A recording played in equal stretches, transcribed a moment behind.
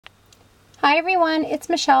Hi everyone, it's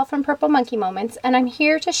Michelle from Purple Monkey Moments, and I'm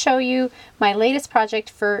here to show you my latest project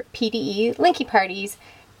for PDE Linky Parties.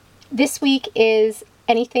 This week is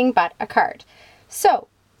anything but a card. So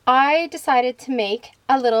I decided to make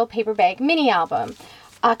a little paper bag mini album.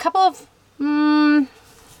 A couple of,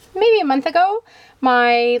 maybe a month ago,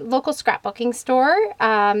 my local scrapbooking store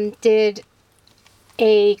did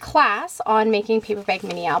a class on making paper bag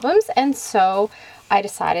mini albums, and so I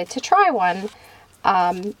decided to try one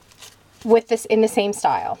with this in the same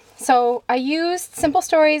style. So I used Simple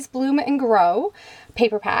Stories Bloom and Grow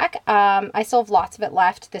paper pack. I still have lots of it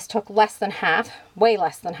left. This took less than half, way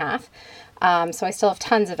less than half. So I still have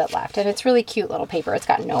tons of it left, and it's really cute little paper. It's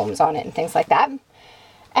got gnomes on it and things like that.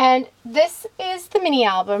 And this is the mini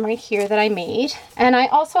album right here that I made. And I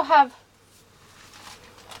also have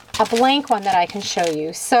a blank one that I can show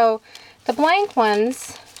you. So the blank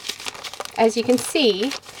ones, as you can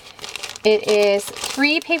see, it is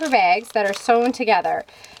 3 paper bags that are sewn together.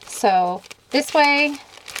 So this way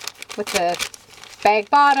with the bag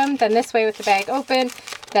bottom, then this way with the bag open,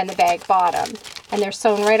 then the bag bottom. And they're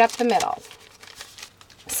sewn right up the middle.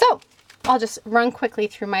 So I'll just run quickly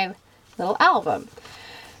through my little album.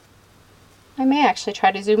 I may actually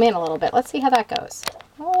try to zoom in a little bit. Let's see how that goes.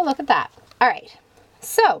 Oh, look at that. All right.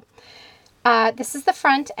 So this is the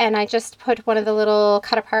front, and I just put one of the little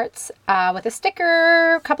cut aparts with a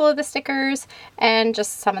sticker, a couple of the stickers, and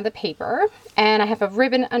just some of the paper. And I have a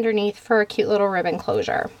ribbon underneath for a cute little ribbon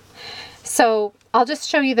closure. So I'll just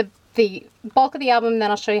show you the bulk of the album, then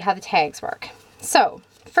I'll show you how the tags work. So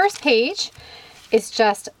first page is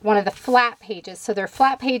just one of the flat pages. So they're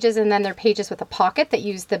flat pages, and then they're pages with a pocket that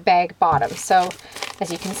use the bag bottom. So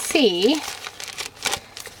as you can see,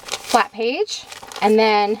 flat page, and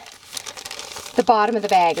then the bottom of the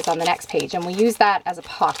bag is on the next page, and we use that as a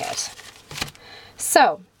pocket.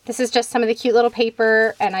 So this is just some of the cute little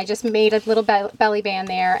paper, and I just made a little belly band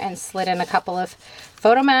there and slid in a couple of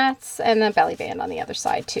photo mats and the belly band on the other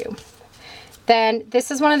side too. Then this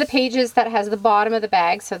is one of the pages that has the bottom of the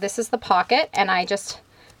bag, so this is the pocket, and I just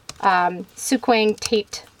Sukwang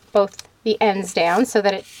taped both the ends down so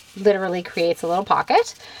that it literally creates a little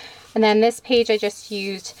pocket. And then this page I just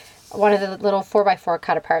used one of the little 4x4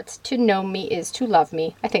 cut aparts. To know me is to love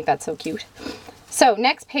me. I think that's so cute. So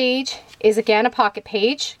next page is again a pocket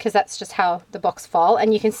page, because that's just how the books fall.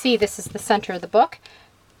 And you can see this is the center of the book.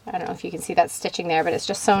 I don't know if you can see that stitching there, but it's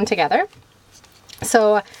just sewn together.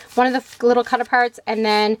 So one of the little cut aparts, and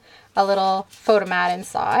then a little photo mat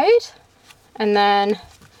inside. And then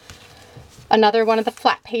another one of the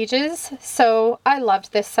flat pages. So I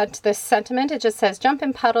loved this sentiment. It just says, jump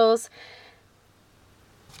in puddles,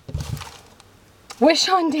 wish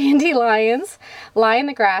on dandelions, lie in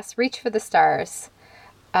the grass, reach for the stars,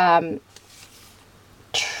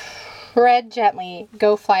 tread gently,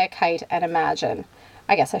 go fly a kite, and imagine.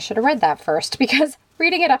 I guess I should have read that first, because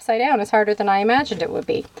reading it upside down is harder than I imagined it would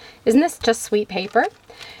be. Isn't this just sweet paper?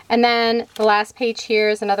 And then the last page here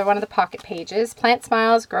is another one of the pocket pages. Plant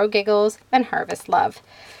smiles, grow giggles, and harvest love.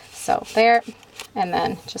 So there, and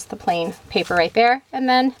then just the plain paper right there, and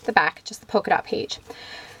then the back, just the polka dot page.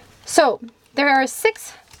 So there are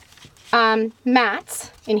 6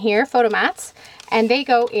 mats in here, photo mats, and they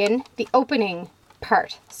go in the opening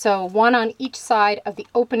part. So one on each side of the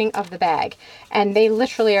opening of the bag. And they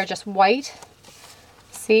literally are just white,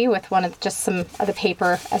 see, with one of just some of the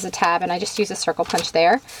paper as a tab, and I just use a circle punch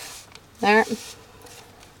there. There.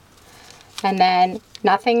 And then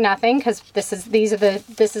nothing, because this is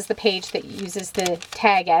the page that uses the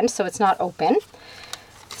tag end, so it's not open.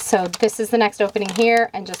 So this is the next opening here,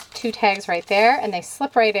 and just 2 tags right there, and they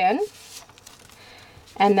slip right in.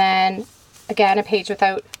 And then again a page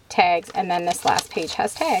without tags, and then this last page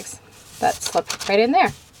has tags that slip right in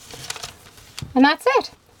there. And that's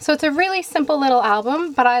it. So it's a really simple little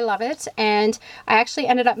album, but I love it. And I actually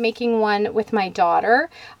ended up making one with my daughter.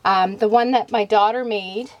 The one that my daughter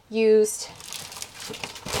made used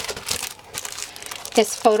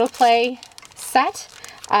this Photoplay set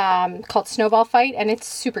called Snowball Fight, and it's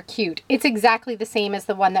super cute. It's exactly the same as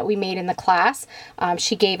the one that we made in the class.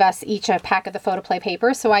 She gave us each a pack of the Photoplay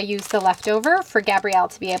paper, so I used the leftover for Gabrielle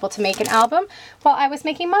to be able to make an album while I was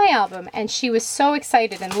making my album, and she was so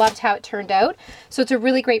excited and loved how it turned out. So it's a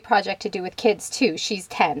really great project to do with kids too. She's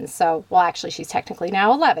 10, so, well, actually she's technically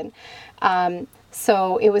now 11.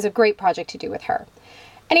 So it was a great project to do with her.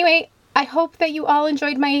 Anyway, I hope that you all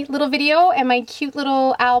enjoyed my little video and my cute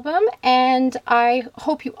little album, and I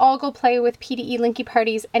hope you all go play with PDE Linky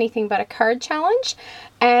Party's Anything But a Card challenge,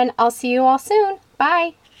 and I'll see you all soon.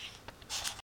 Bye!